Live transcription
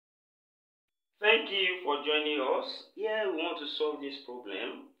Thank you for joining us. Here we want to solve this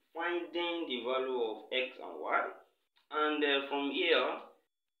problem, finding the value of x and y. And from here,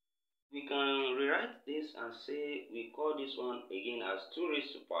 we can rewrite this and say we call this one again as 2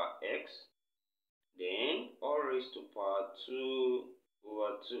 raised to power x, then all raised to power 2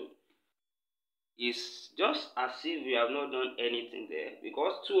 over 2. It's just as if we have not done anything there,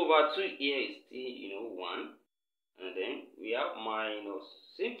 because 2 over 2 here is still 1, and then we have minus.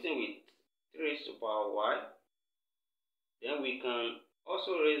 Same thing with 3 raised to power y. Then we can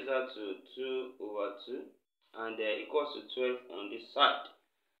also raise that to 2 over 2 and equals to 12 on this side.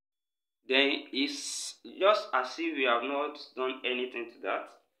 Then it's just as if we have not done anything to that.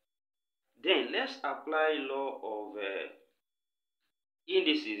 Then let's apply law of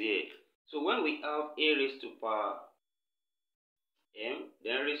indices here. So when we have a raised to power m,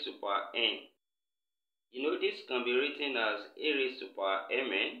 then raised to power n, this can be written as a raised to power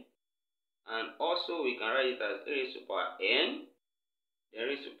mn. And also we can write it as a raised to power n, then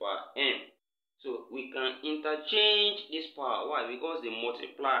raised to power m. So we can interchange this power. Why? Because they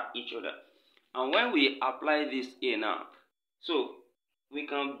multiply each other. And when we apply this here now, so we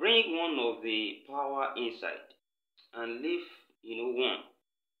can bring one of the power inside and leave 1.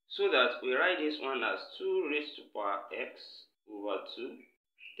 So that we write this one as 2 raised to power x over 2,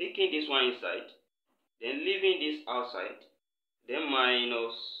 taking this one inside, then leaving this outside, then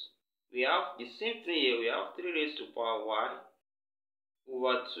minus. We have the same thing here. We have 3 raised to power y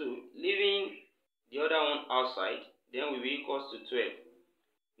over 2, leaving the other one outside, then will be equals to 12.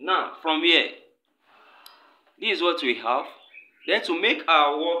 Now, from here, this is what we have. Then to make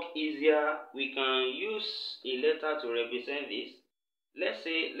our work easier, we can use a letter to represent this. Let's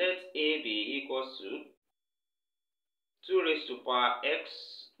say, let A be equals to 2 raised to power x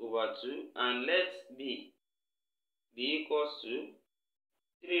over 2, and let B be equals to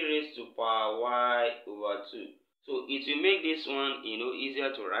 3 raised to power y over 2. So it will make this one,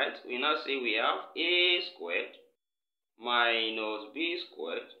 easier to write. We now say we have a squared minus b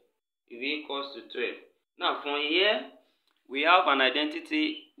squared is equals to 12. Now from here, we have an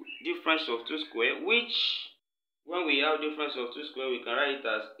identity difference of 2 squared, which when we have difference of 2 squared, we can write it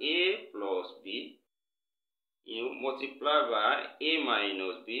as a plus b, multiplied by a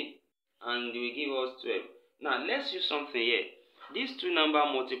minus b, and it will give us 12. Now let's use something here. These two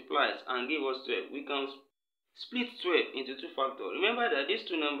numbers multiplies and give us 12. We can split 12 into 2 factors. Remember that these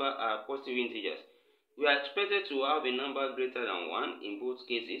two numbers are positive integers. We are expected to have a number greater than 1 in both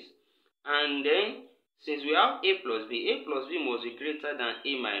cases. And then, since we have a plus b must be greater than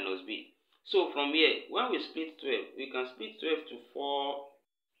a minus b. So from here, when we split 12, we can split 12 to 4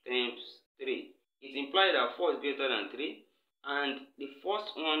 times 3. It implies that 4 is greater than 3. And the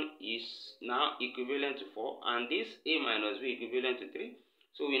first one is now equivalent to 4, and this a minus b equivalent to 3.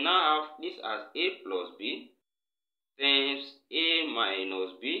 So we now have this as a plus b times a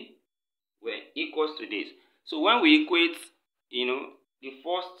minus b equals to this. So when we equate, the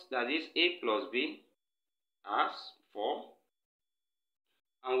first, that is a plus b, as 4,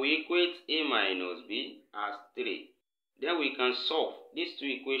 and we equate a minus b as 3, then we can solve these two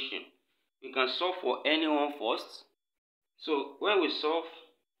equations. We can solve for any one first. So when we solve,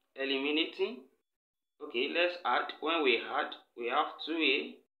 eliminating, okay, let's add. When we add, we have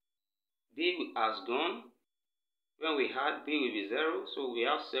 2a, b has gone. When we add, b will be 0, so we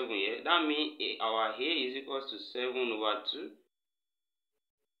have 7 here. That means our a is equals to 7 over 2.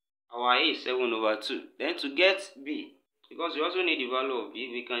 Our a is 7 over 2. Then to get b, because we also need the value of b,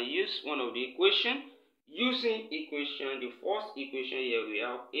 we can use one of the equation. Using equation, the first equation here, we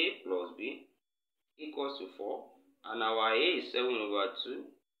have a plus b equals to 4. And our a is 7 over 2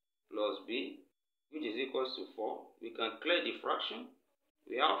 plus b, which is equals to 4. We can clear the fraction.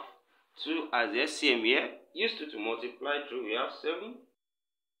 We have 2 as the LCM here. Use 2 to multiply through. We have 7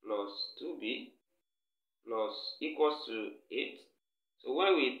 plus 2b plus equals to 8. So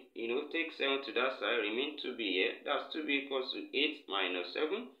when we take 7 to that side, remain 2b here. That's 2b equals to 8 minus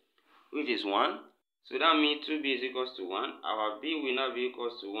 7, which is 1. So that means 2b is equals to 1. Our b will now be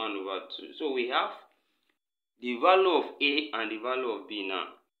equals to 1 over 2. So we have the value of a and the value of b now.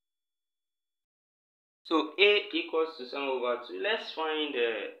 So a equals to 7 over 2. Let's find,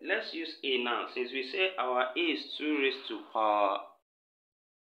 let's use a now. Since we say our a is 2 raised to power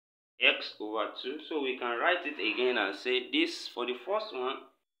x over 2. So we can write it again and say this for the first one,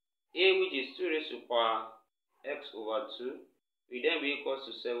 a, which is 2 raised to power x over 2, will then be equals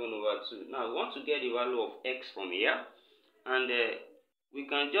to 7 over 2. Now we want to get the value of x from here. And we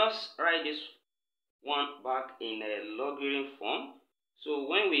can just write this one back in a logarithm form. So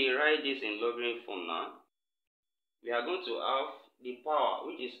when we write this in logarithm form now, we are going to have the power,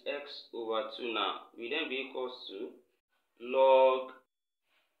 which is x over 2 now, will then be equals to log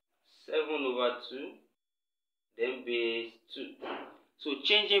 7 over 2, then base 2. So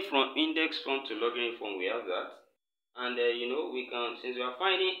changing from index form to logarithm form, we have that. And we can, since we are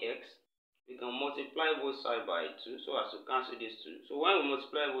finding x, we can multiply both sides by 2 so as to cancel these 2. So when we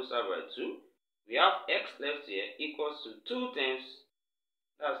multiply both sides by 2, we have x left here equals to 2 times,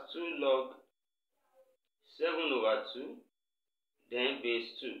 that's 2 log 7 over 2, then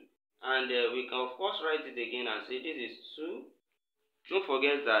base 2. And we can of course write it again and say this is 2. Don't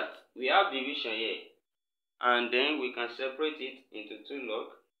forget that we have division here, and then we can separate it into 2 log.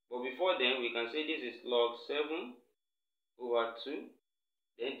 But before then, we can say this is log 7 over 2,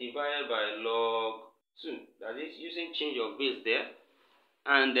 then divided by log 2. That is using change of base there.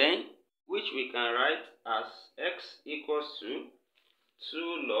 And then, which we can write as x equals to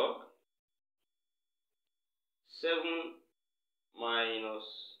 2 log 7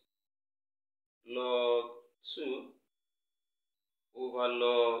 minus log 2 over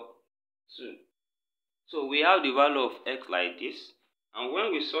log 2. So we have the value of x like this. And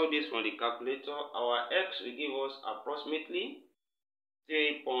when we solve this from the calculator, our x will give us approximately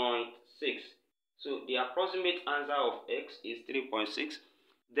 3.6. So the approximate answer of x is 3.6.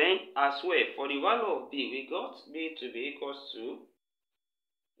 Then as well, for the value of b, we got b to be equals to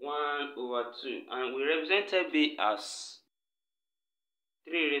 1 over 2. And we represented b as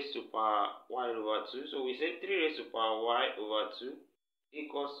 3 raised to power y over 2. So we say 3 raised to power y over 2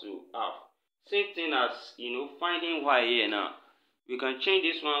 equals to half. Same thing as, finding y here now. We can change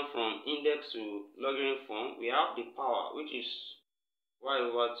this one from index to logarithm form. We have the power, which is y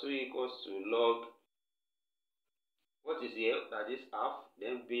over 2 equals to log, what is here? That is half,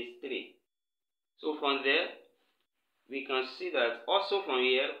 then base 3. So from there, we can see that also from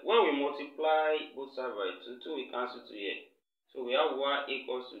here, when we multiply both sides by 2, 2 we cancel to here. So we have y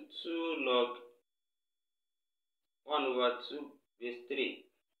equals to 2 log 1 over 2 base 3.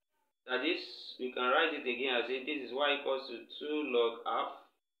 That is, we can write it again and say this is y equals to 2 log half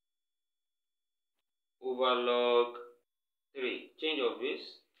over log 3. Change of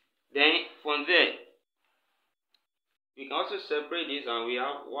base. Then from there, we can also separate this and we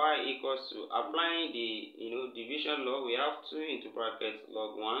have y equals to, applying the division law, we have 2 into brackets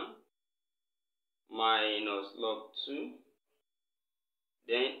log 1 minus log 2,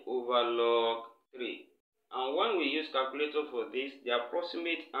 then over log 3. And when we use calculator for this, the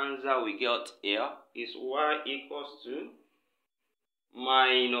approximate answer we got here is y equals to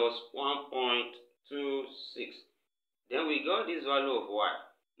minus 1.26. Then we got this value of y.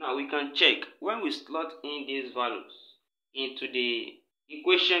 Now we can check when we slot in these values into the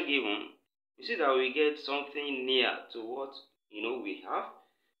equation given, you see that we get something near to what we have.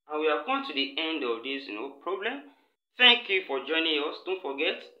 And we have come to the end of this problem. Thank you for joining us. Don't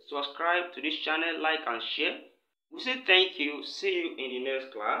forget, subscribe to this channel, like and share. We say thank you, see you in the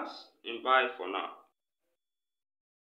next class, and bye for now.